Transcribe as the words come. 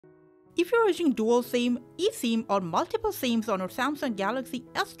If you're using dual SIM, eSIM or multiple SIMs on your Samsung Galaxy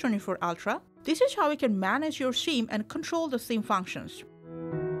S24 Ultra, this is how you can manage your SIM and control the SIM functions.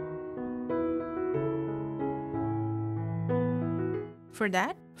 For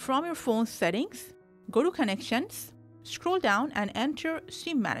that, from your phone's settings, go to Connections, scroll down and enter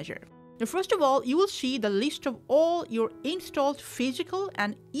SIM Manager. Now, first of all, you will see the list of all your installed physical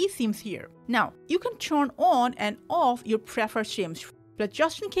and eSIMs here. Now, you can turn on and off your preferred SIMs. But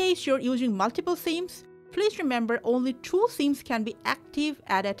just in case you're using multiple SIMs, please remember only 2 SIMs can be active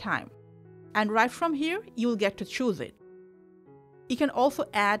at a time. And right from here, you will get to choose it. You can also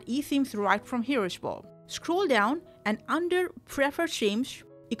add eSIMs right from here as well. Scroll down and under Preferred SIMs,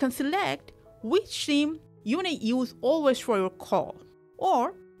 you can select which SIM you want to use always for your call.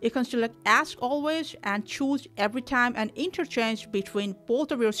 Or you can select Ask Always and choose every time and interchange between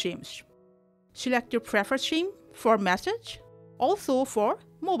both of your SIMs. Select your preferred SIM for message, also for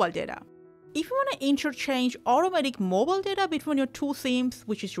mobile data. If you want to interchange automatic mobile data between your 2 SIMs,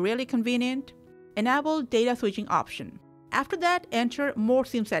 which is really convenient, enable data switching option. After that, enter more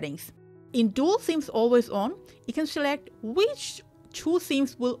SIM settings. In dual SIMs always on, you can select which 2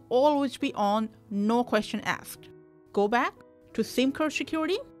 SIMs will always be on, no question asked. Go back to SIM card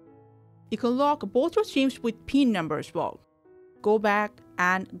security. You can lock both your SIMs with PIN number as well. Go back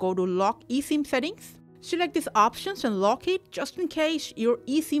and go to Lock eSIM settings. Select these options and lock it just in case your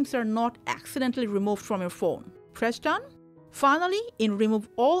eSIMs are not accidentally removed from your phone. Press Done. Finally, in Remove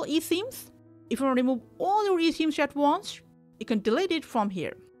All eSIMs, if you want to remove all your eSIMs at once, you can delete it from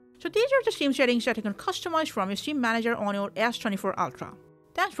here. So these are the SIM settings that you can customize from your SIM manager on your S24 Ultra.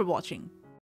 Thanks for watching.